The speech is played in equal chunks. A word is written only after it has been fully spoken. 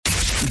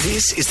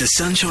This is the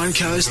Sunshine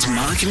Coast,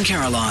 Mark and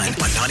Caroline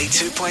on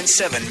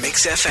 92.7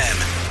 Mix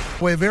FM.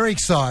 We're very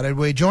excited.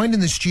 We're joined in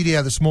the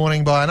studio this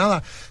morning by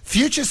another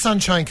future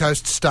Sunshine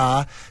Coast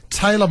star,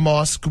 Taylor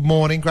Moss. Good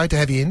morning. Great to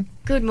have you in.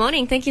 Good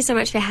morning. Thank you so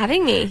much for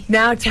having me.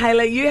 Now,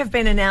 Taylor, you have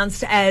been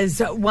announced as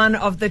one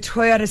of the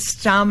Toyota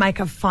Star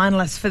Maker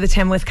finalists for the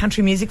Tamworth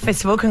Country Music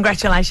Festival.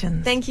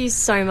 Congratulations. Thank you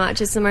so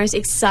much. It's the most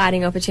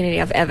exciting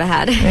opportunity I've ever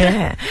had.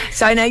 Yeah.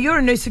 So now you're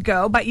a Noosa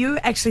girl, but you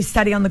actually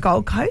study on the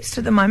Gold Coast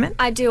at the moment?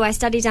 I do. I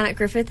study down at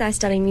Griffith. I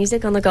study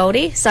music on the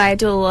Goldie, so I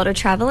do a lot of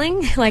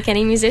travelling, like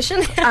any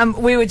musician.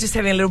 We were just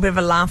having a little bit of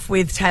a laugh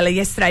with Taylor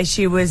yesterday.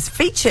 She was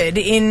featured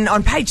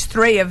on page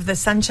 3 of the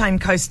Sunshine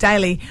Coast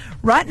Daily,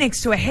 right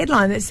next to a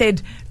headline that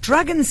said,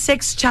 "Drug and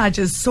sex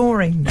charges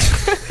soaring."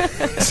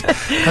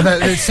 And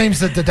it seems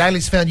that the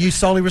Daily's found you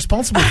solely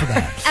responsible for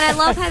that. And I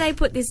love how they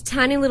put this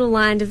tiny little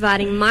line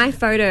dividing my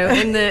photo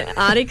in the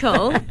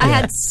article. I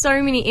had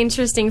so many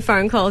interesting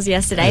phone calls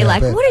yesterday,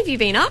 what have you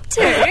been up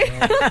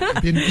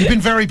to? You've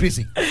been very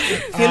busy.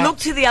 If you look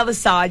to the other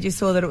side, you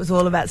saw that it was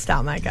all about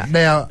Star Maker.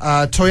 Now,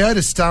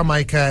 Toyota Star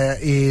Maker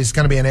is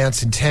going to be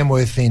announced in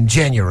Tamworth in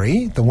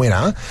January, the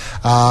winner.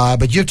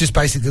 But you've just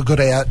basically got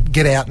to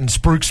get out and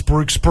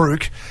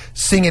spruik,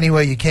 sing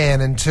anywhere you can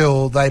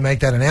until they make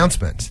that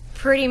announcement.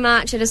 Pretty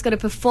much. I just got to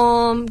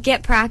perform,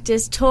 get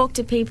practice, talk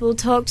to people,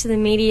 talk to the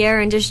media,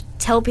 and just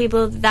tell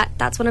people that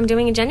that's what I'm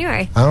doing in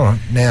January. All right.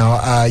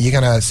 Now, you're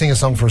going to sing a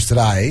song for us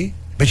today,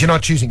 but you're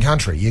not choosing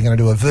country. You're going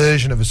to do a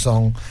version of a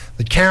song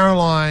that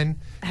Caroline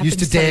used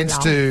to dance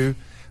to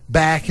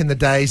back in the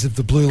days of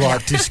the blue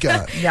light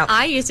disco. Yep.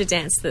 I used to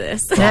dance to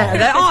this.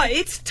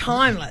 It's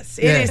timeless.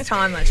 It is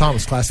timeless.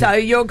 Timeless classic. So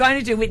you're going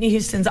to do Whitney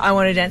Houston's I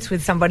Want to Dance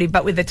with Somebody,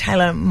 but with a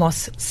Taylor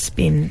Moss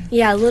spin.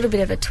 Yeah, a little bit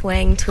of a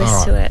twang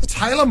twist to it.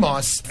 Taylor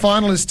Moss,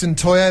 finalist in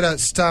Toyota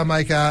Star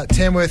Maker,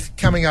 Tamworth,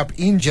 coming up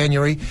in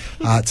January.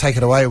 Take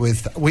it away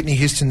with Whitney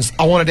Houston's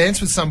I Want to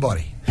Dance with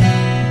Somebody.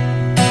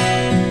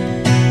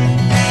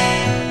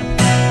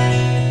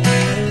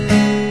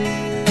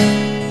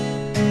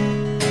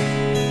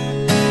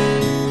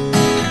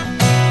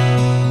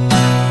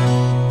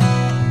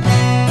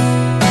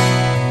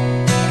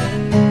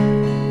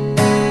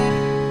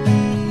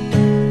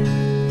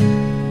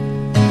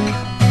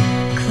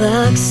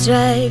 Clock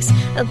strikes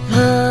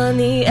upon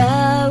the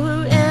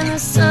hour and the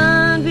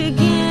sun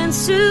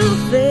begins to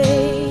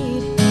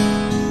fade.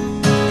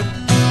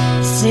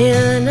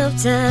 Still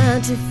enough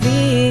time to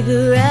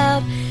figure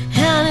out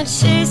how to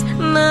chase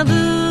my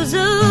blues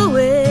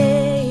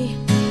away.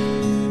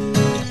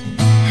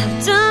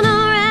 I've done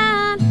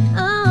alright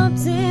up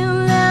till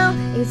now.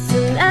 It's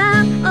a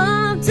life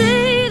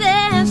update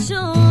that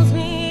shows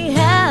me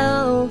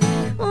how.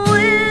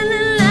 When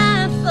the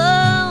light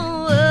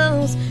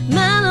falls,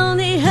 my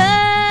lonely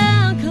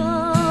heart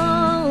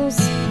calls.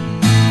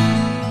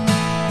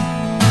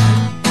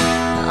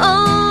 Oh,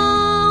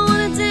 I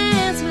wanna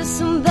dance with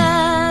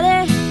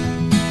somebody.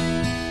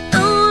 I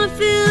wanna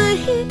feel the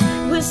heat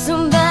with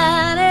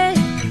somebody.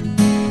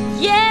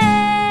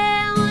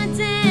 Yeah, I wanna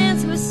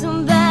dance with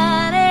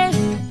somebody.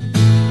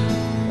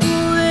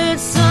 With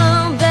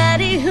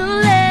somebody who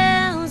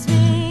loves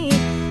me.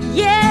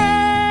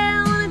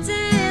 Yeah, I wanna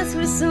dance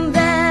with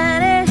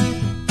somebody.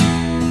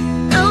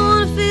 I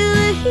wanna feel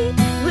the heat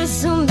with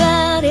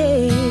somebody.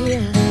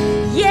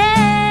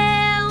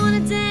 Yeah, I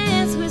wanna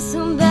dance with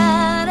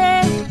somebody.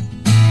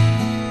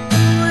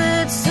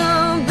 With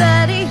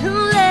somebody who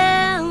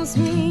loves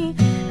me.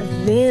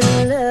 I've been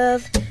in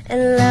love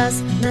and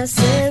lost my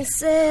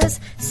senses,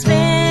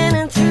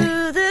 spinning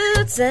through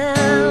the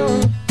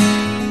town.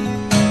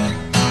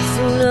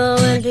 Sooner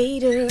or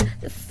later,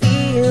 the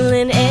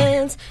feeling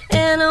ends,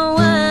 and I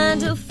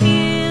wind up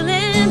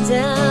feeling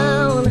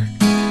down.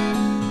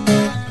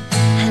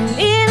 I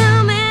need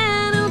a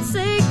man who'll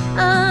take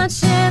a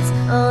chance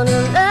on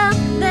a love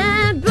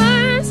that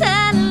burns.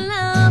 I'd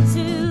love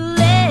to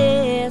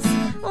last.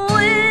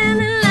 When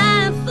the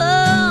light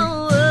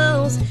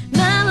falls,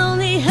 my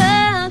lonely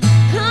heart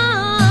calls.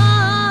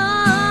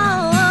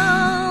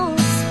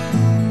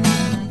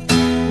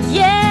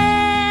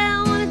 Yeah,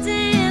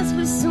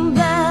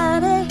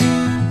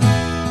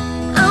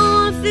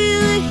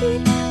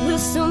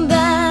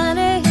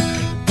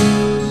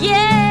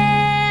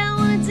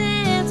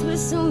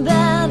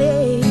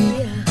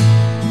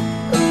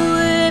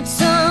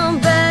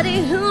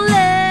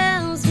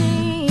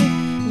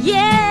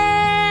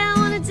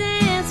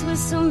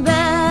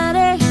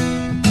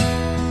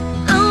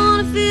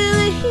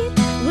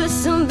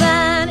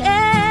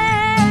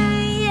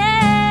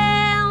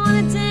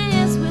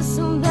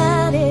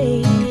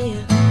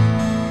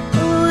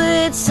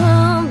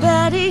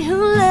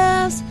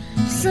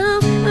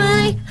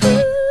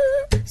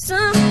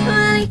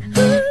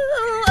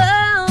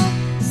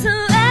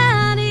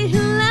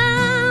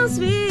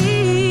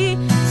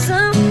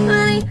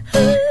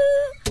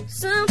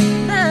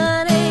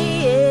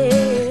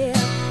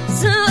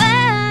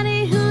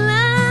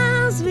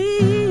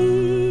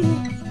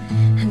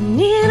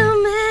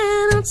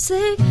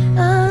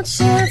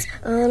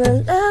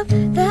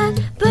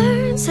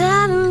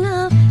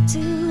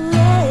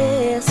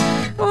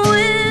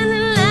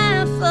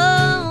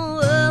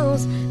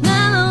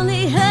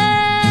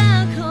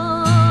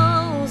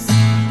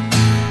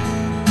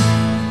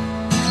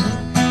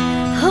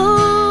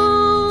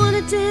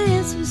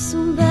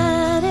 somebody.